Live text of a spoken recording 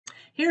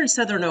Here in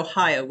southern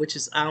Ohio, which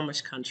is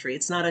Amish country,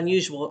 it's not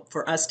unusual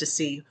for us to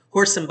see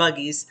horse and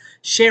buggies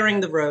sharing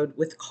the road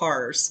with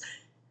cars.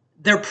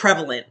 They're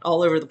prevalent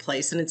all over the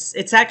place, and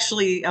it's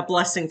actually a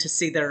blessing to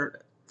see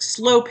their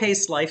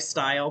slow-paced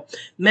lifestyle.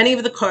 Many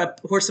of the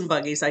horse and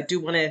buggies, I do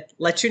want to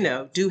let you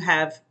know, do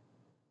have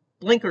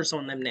blinkers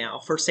on them now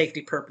for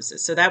safety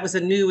purposes. So that was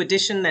a new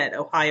addition that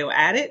Ohio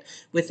added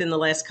within the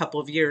last couple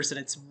of years,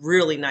 and it's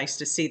really nice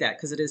to see that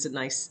because it is a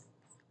nice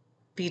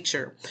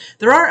feature.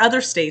 There are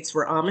other states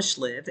where Amish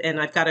live, and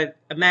I've got a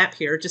map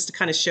here just to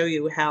kind of show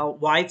you how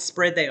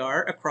widespread they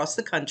are across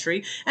the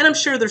country. And I'm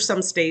sure there's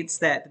some states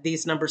that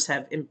these numbers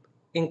have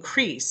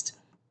increased.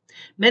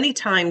 Many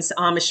times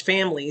Amish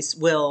families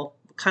will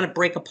kind of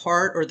break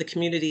apart, or the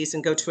communities,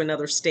 and go to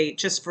another state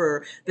just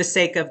for the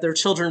sake of their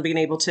children being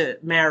able to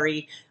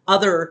marry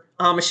other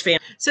Amish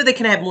families so they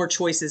can have more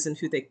choices in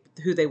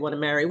who they want to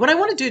marry. What I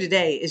want to do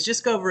today is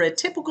just go over a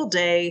typical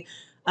day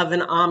of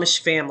an Amish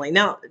family.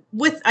 Now,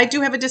 I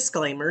do have a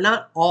disclaimer.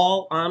 Not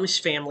all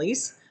Amish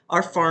families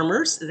are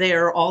farmers. They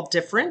are all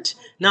different.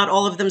 Not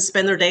all of them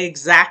spend their day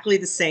exactly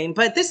the same,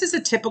 but this is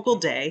a typical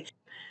day.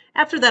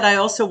 After that, I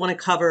also want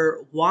to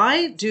cover,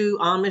 why do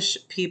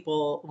Amish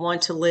people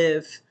want to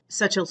live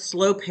such a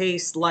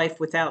slow-paced life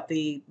without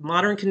the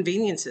modern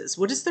conveniences?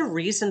 What is the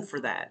reason for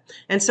that?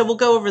 And so we'll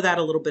go over that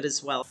a little bit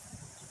as well.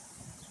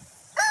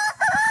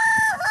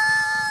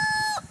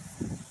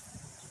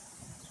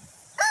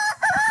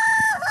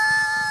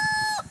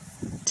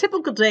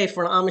 Typical day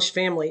for an Amish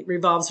family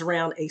revolves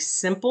around a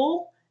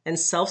simple and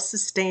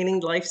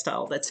self-sustaining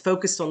lifestyle that's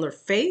focused on their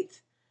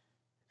faith,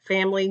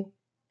 family,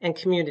 and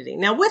community.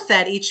 Now, with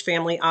that, each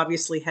family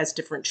obviously has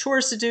different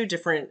chores to do,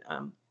 different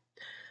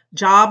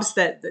jobs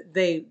that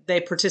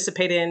they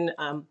participate in,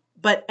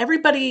 but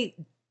everybody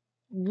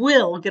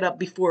will get up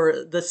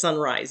before the sun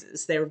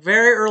rises. They're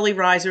very early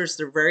risers.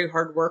 They're very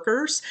hard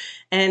workers.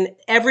 And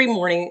every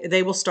morning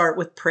they will start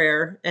with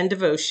prayer and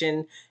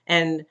devotion.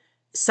 And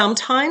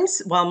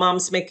sometimes while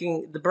mom's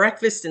making the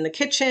breakfast in the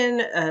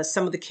kitchen,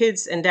 some of the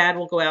kids and dad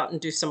will go out and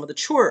do some of the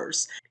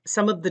chores.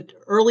 Some of the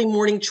early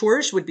morning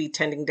chores would be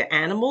tending to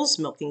animals,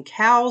 milking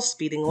cows,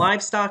 feeding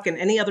livestock, and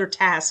any other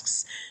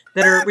tasks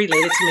that are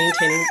related to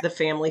maintaining the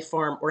family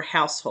farm or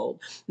household.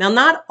 Now,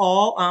 not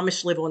all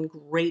Amish live on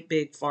great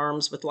big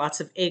farms with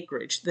lots of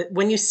acreage.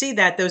 When you see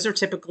that, those are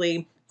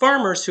typically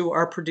farmers who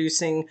are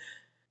producing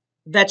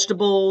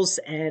vegetables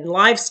and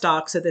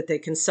livestock so that they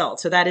can sell.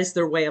 So that is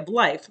their way of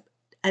life.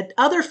 At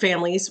other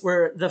families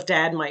where the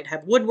dad might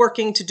have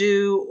woodworking to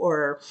do,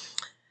 or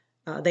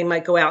they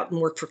might go out and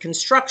work for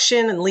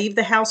construction and leave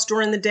the house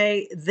during the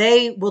day,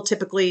 they will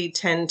typically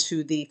tend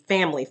to the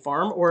family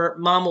farm, or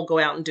mom will go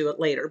out and do it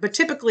later. But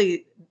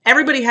typically,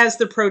 everybody has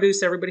their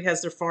produce, everybody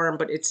has their farm,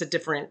 but it's a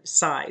different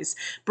size.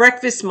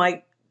 Breakfast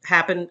might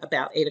happen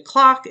about 8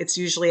 o'clock. It's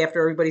usually after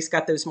everybody's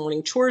got those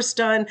morning chores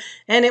done,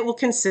 and it will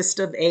consist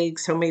of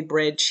eggs, homemade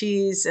bread,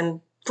 cheese,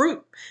 and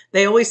fruit.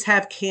 They always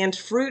have canned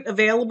fruit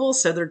available,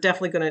 so they're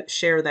definitely going to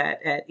share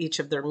that at each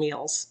of their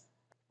meals.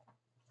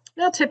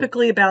 Now,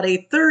 typically about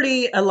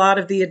 8:30, a lot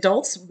of the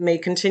adults may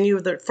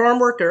continue their farm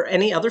work or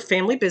any other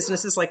family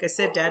businesses. Like I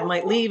said, dad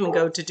might leave and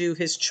go to do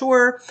his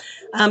chore.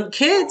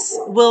 Kids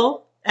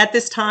will, at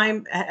this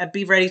time,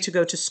 be ready to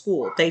go to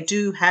school. They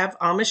do have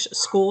Amish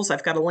schools.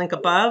 I've got a link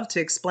above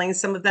to explain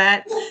some of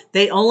that.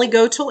 They only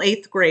go till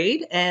 8th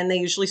grade, and they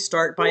usually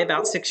start by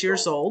about 6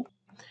 years old.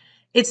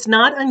 It's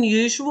not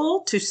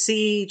unusual to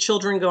see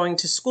children going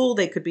to school.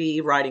 They could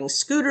be riding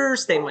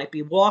scooters, they might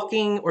be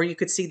walking, or you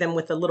could see them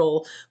with a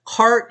little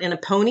cart and a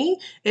pony.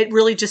 It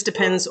really just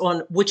depends on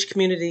which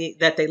community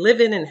that they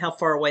live in and how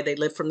far away they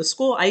live from the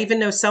school. I even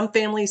know some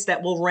families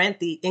that will rent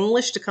the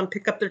English to come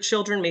pick up their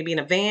children, maybe in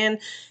a van,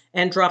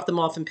 and drop them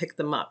off and pick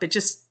them up. It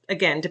just,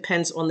 again,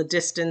 depends on the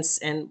distance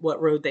and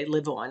what road they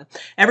live on.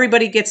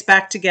 Everybody gets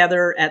back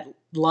together at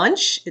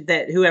lunch,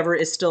 that whoever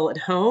is still at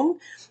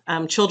home.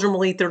 Children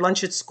will eat their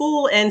lunch at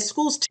school, and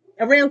school's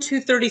around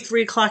 2:30,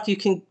 3 o'clock. You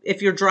can, if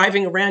you're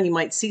driving around, you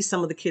might see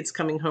some of the kids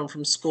coming home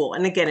from school.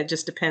 And again, it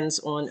just depends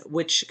on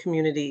which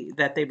community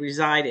that they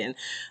reside in.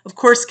 Of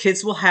course,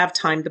 kids will have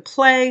time to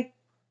play.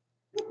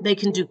 They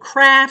can do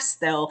crafts,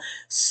 they'll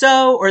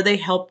sew, or they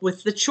help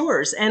with the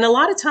chores. And a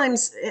lot of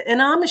times, an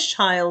Amish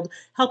child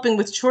helping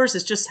with chores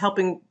is just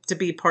helping to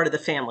be part of the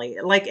family.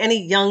 Like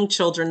any young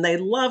children, they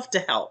love to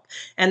help,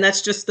 and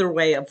that's just their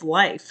way of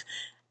life.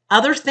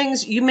 Other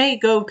things, you may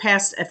go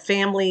past an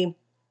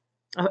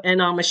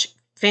Amish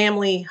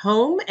family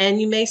home,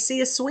 and you may see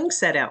a swing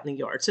set out in the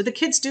yard. So the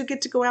kids do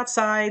get to go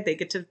outside. They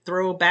get to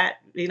throw a bat,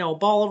 a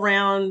ball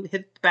around,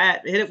 hit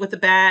it with a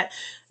bat.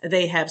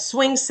 They have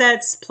swing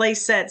sets, play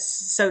sets.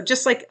 So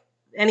just like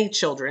any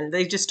children,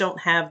 they just don't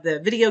have the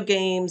video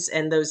games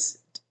and those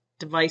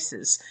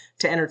devices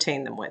to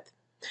entertain them with.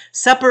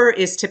 Supper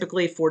is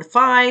typically 4 to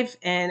 5,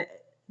 and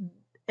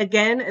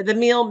again, the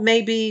meal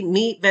may be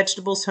meat,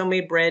 vegetables,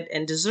 homemade bread,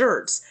 and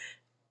desserts.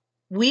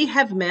 We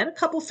have met a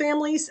couple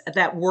families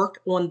that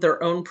work on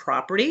their own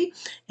property,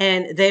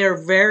 and they are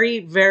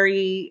very,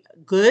 very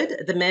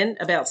good, the men,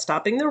 about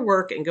stopping their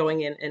work and going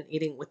in and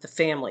eating with the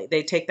family.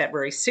 They take that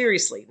very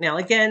seriously. Now,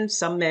 again,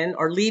 some men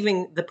are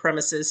leaving the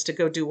premises to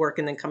go do work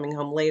and then coming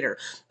home later.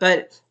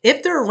 But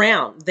if they're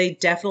around, they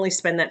definitely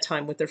spend that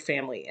time with their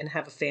family and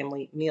have a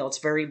family meal. It's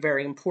very,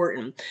 very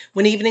important.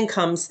 When evening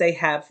comes, they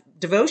have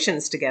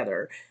devotions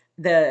together.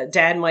 The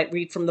dad might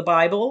read from the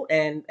Bible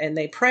and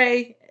they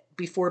pray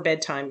before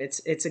bedtime.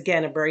 It's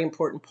again a very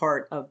important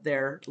part of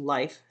their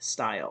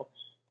lifestyle.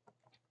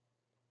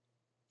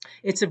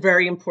 It's a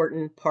very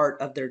important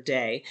part of their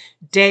day.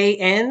 Day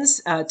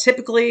ends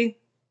typically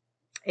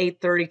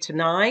 8:30 to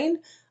 9.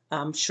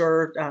 I'm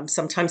sure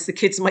sometimes the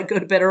kids might go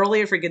to bed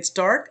early if it gets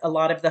dark. A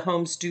lot of the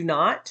homes do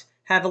not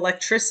have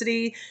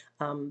electricity.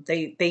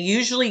 They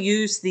usually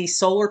use the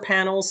solar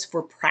panels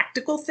for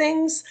practical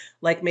things,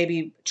 like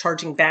maybe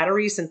charging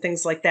batteries and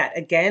things like that.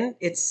 Again,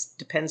 it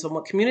depends on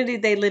what community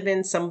they live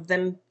in. Some of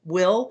them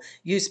will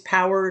use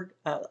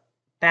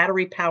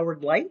battery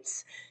powered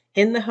lights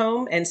in the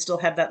home and still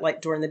have that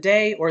light during the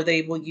day, or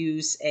they will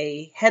use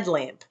a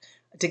headlamp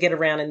to get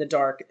around in the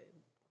dark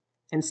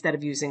instead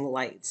of using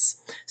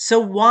lights. So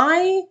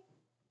why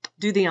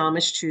do the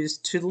Amish choose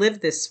to live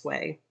this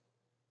way?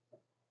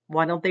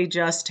 Why don't they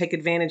just take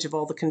advantage of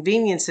all the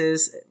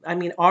conveniences? I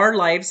mean, our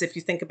lives, if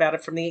you think about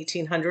it from the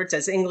 1800s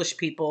as English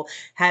people,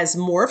 has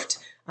morphed.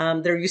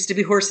 There used to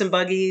be horse and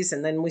buggies,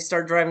 and then we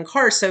started driving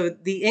cars. So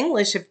the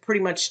English have pretty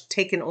much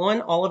taken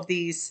on all of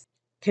these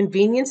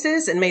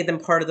conveniences and made them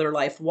part of their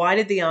life. Why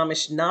did the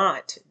Amish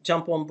not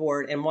jump on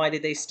board, and why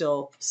did they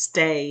still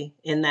stay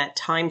in that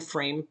time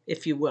frame,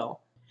 if you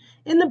will?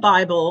 In the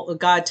Bible,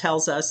 God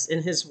tells us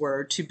in his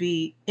word to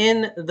be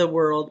in the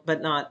world,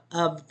 but not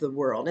of the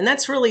world. And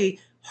that's really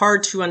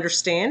hard to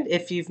understand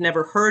if you've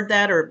never heard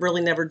that or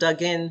really never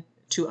dug in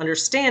to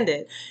understand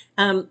it.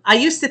 I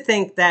used to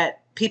think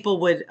that people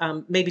would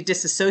maybe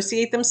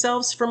disassociate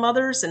themselves from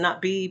others and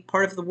not be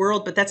part of the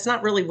world, but that's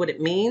not really what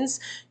it means.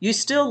 You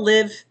still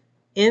live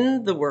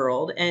in the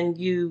world and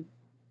you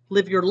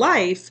live your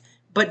life,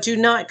 but do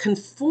not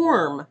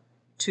conform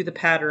to the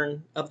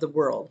pattern of the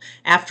world.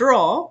 After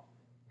all,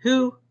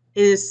 who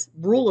is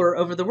ruler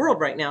over the world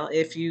right now?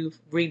 If you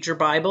read your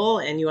Bible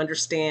and you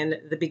understand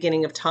the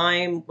beginning of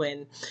time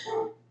when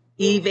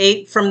Eve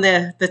ate from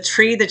the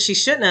tree that she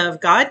shouldn't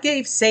have, God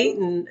gave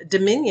Satan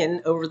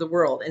dominion over the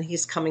world, and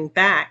he's coming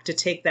back to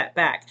take that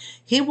back.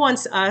 He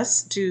wants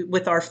us to,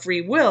 with our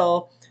free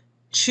will,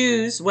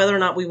 choose whether or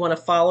not we want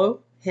to follow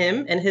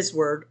him and his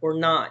word or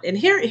not. And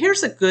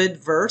here's a good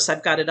verse.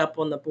 I've got it up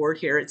on the board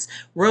here. It's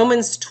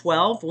Romans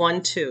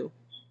 12:1-2.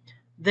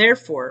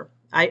 Therefore,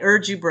 I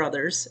urge you,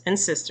 brothers and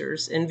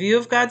sisters, in view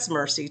of God's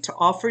mercy, to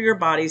offer your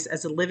bodies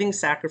as a living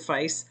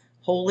sacrifice,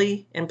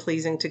 holy and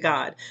pleasing to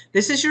God.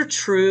 This is your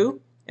true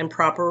and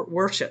proper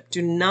worship.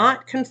 Do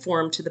not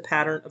conform to the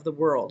pattern of the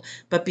world,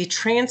 but be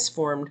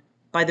transformed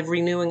by the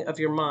renewing of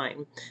your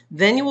mind.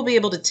 Then you will be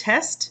able to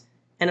test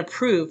and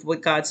approve what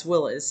God's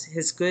will is,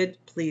 his good,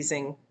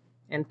 pleasing,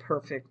 and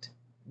perfect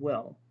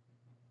will.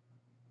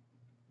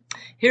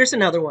 Here's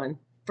another one.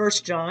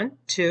 1 John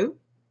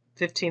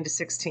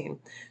 2:15-16.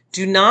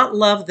 Do not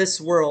love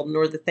this world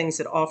nor the things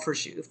it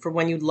offers you. For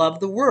when you love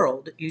the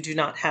world, you do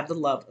not have the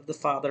love of the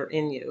Father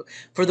in you.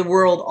 For the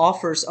world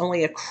offers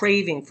only a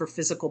craving for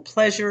physical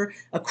pleasure,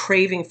 a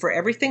craving for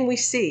everything we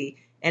see,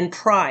 and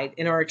pride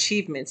in our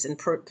achievements and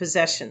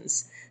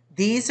possessions.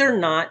 These are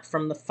not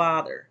from the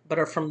Father, but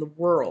are from the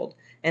world.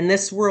 And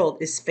this world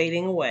is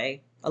fading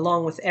away,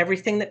 along with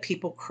everything that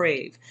people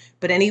crave.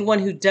 But anyone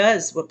who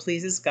does what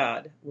pleases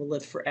God will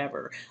live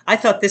forever. I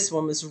thought this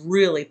one was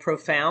really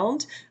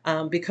profound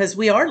because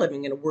we are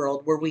living in a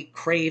world where we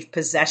crave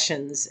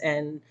possessions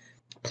and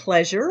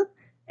pleasure,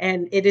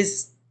 and it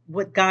is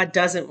what God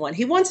doesn't want.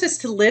 He wants us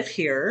to live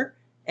here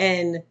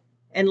and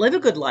live a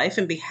good life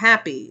and be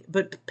happy,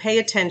 but pay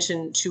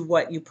attention to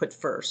what you put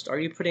first. Are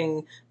you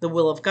putting the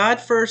will of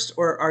God first,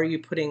 or are you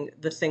putting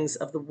the things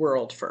of the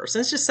world first? And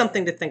it's just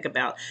something to think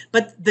about.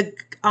 But the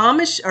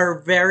Amish are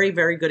a very,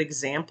 very good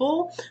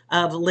example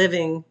of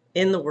living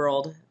in the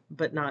world,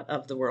 but not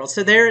of the world.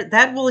 So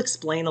that will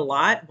explain a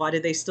lot. Why do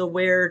they still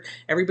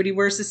everybody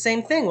wears the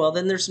same thing? Well,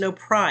 then there's no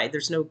pride.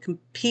 There's no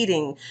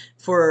competing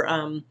for,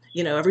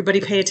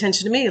 everybody pay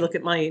attention to me. Look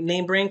at my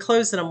name brand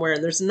clothes that I'm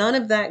wearing. There's none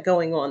of that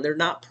going on. They're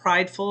not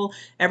prideful.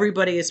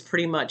 Everybody is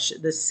pretty much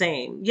the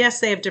same.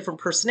 Yes, they have different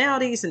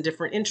personalities and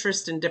different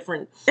interests and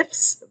different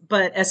gifts,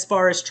 but as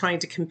far as trying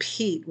to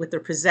compete with their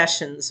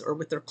possessions or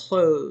with their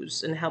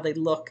clothes and how they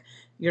look,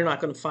 you're not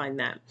going to find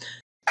that.